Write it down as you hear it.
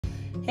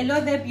Hello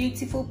there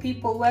beautiful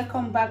people,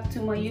 welcome back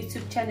to my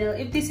YouTube channel.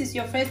 If this is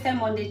your first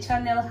time on the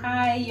channel,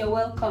 hi, you're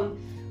welcome.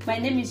 My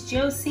name is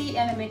Joecy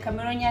and I'm a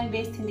Cameroonian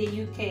based in the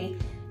UK.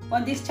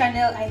 On this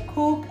channel I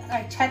cook,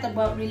 I chat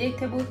about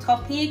relatable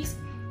topics,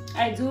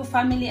 I do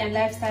family and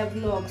lifestyle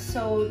vlogs,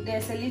 so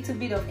there's a little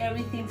bit of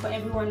everything for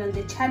everyone on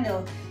the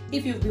channel.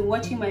 If you've been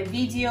watching my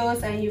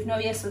videos and you've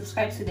not yet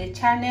subscribed to the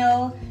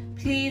channel,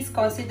 please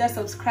consider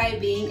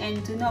subscribing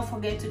and do not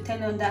forget to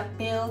turn on that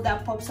bell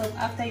that pops up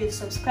after you've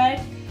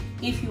subscribed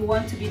if you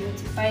want to be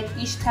notified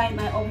each time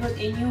I upload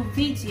a new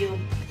video.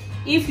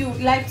 If you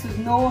would like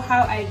to know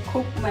how I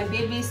cook my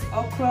baby's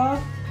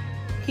okra,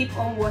 keep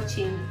on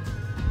watching.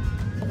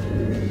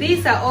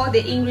 These are all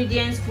the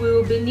ingredients we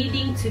will be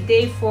needing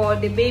today for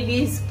the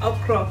baby's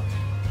okra.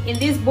 In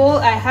this bowl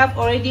I have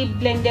already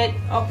blended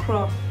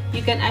okra.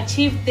 You can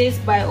achieve this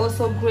by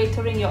also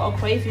grating your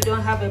okra if you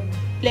don't have a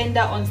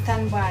blender on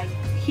standby.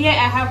 Here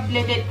I have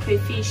blended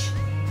crayfish.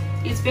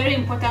 It's very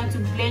important to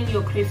blend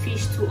your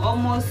crayfish to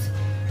almost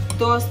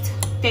dust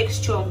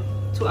texture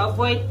to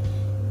avoid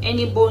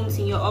any bones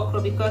in your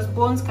okra, because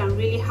bones can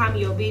really harm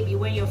your baby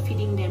when you're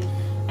feeding them.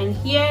 And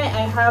here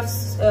I have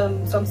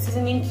some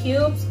seasoning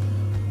cubes.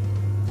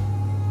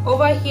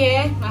 Over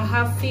here I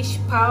have fish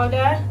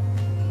powder,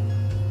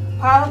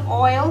 palm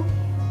oil,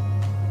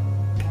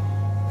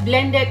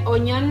 blended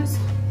onions,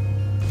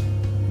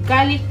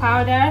 garlic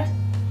powder,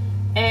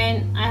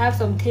 and I have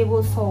some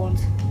table salt.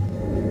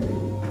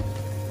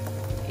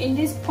 In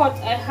this pot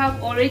I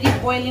have already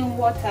boiling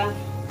water.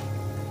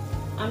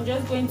 I'm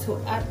just going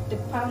to add the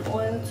palm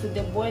oil to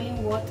the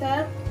boiling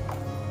water.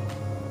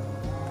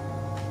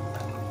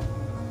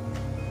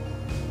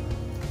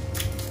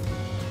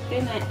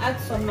 Then I add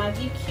some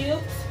Maggi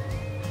cubes.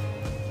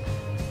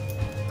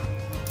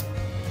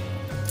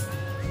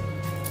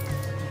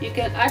 You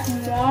can add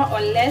more or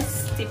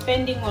less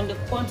depending on the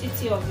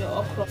quantity of your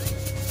okra.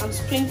 I'm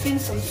sprinkling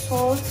some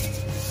salt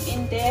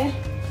in there.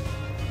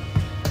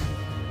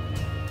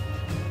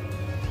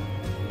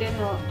 Then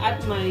I'll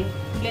add my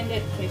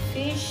blended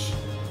crayfish.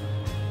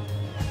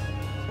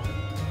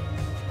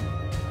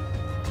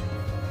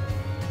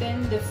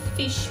 Then the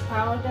fish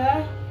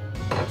powder.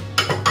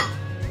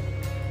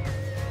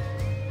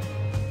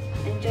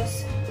 And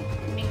just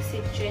mix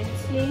it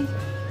gently.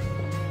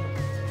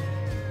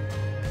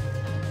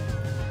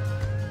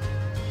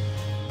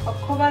 I'll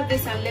cover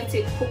this and let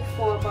it cook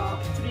for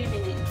about 3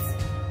 minutes.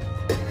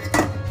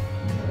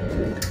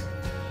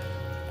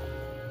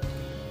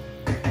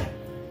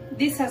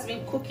 This has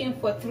been cooking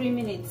for 3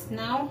 minutes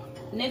now.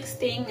 Next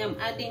thing, I'm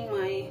adding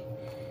my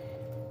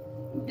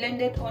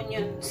blended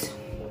onions.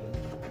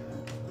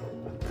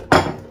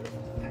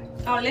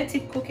 I'll let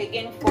it cook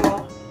again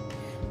for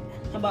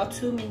about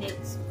 2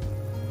 minutes.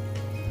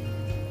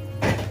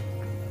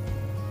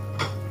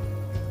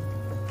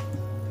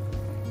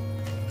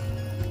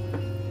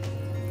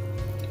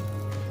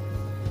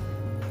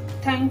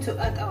 Time to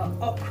add our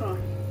okra.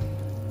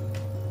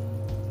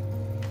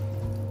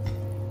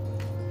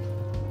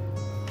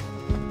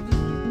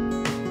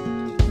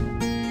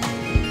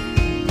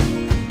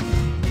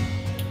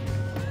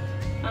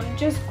 I'm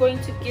just going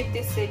to give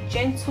this a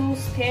gentle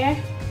stir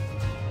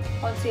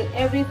until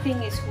everything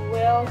is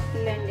well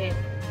blended.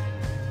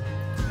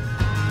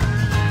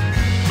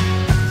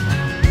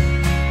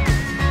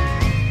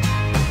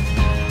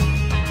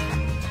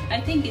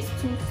 I think it's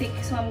too thick,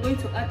 so I'm going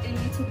to add a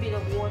little bit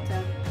of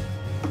water.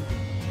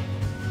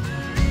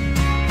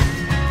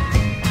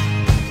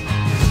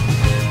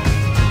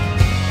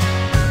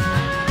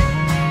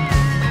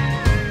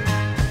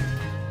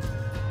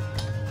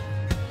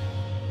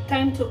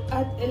 Time to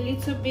add a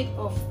little bit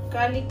of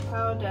garlic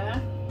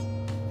powder.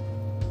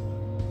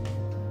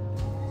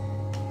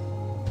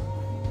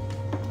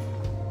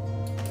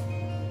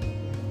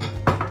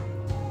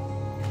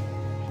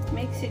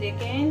 Mix it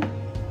again.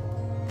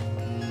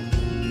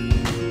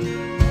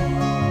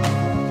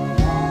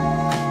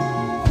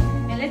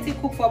 And let it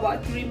cook for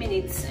about 3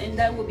 minutes, and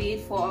that will be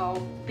it for our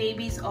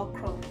baby's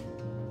okra.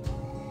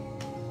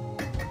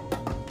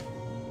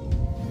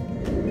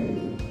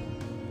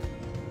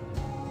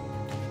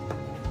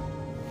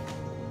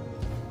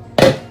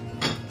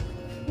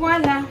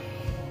 Voila,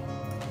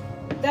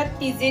 that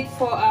is it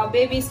for our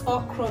baby's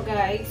okra,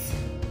 guys.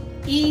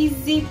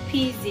 Easy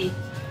peasy.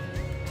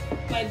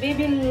 My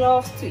baby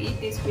loves to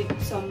eat this with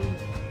some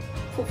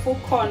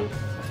fufu corn,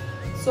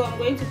 so I'm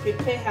going to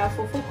prepare her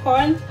fufu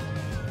corn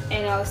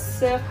and I'll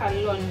serve her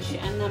lunch,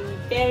 and I'm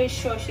very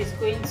sure she's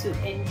going to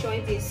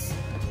enjoy this.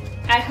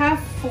 I have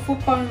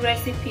fufu corn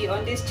recipe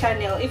on this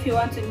channel. If you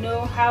want to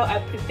know how I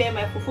prepare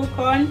my fufu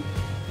corn,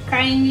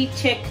 kindly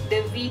check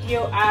the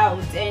video out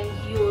and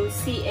you'll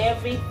see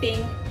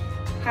everything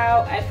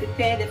how I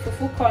prepare the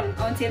fufu corn.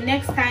 Until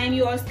next time,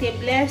 you all stay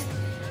blessed,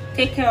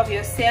 take care of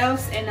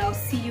yourselves, and I'll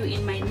see you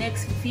in my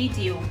next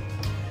video.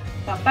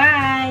 Bye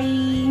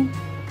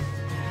bye.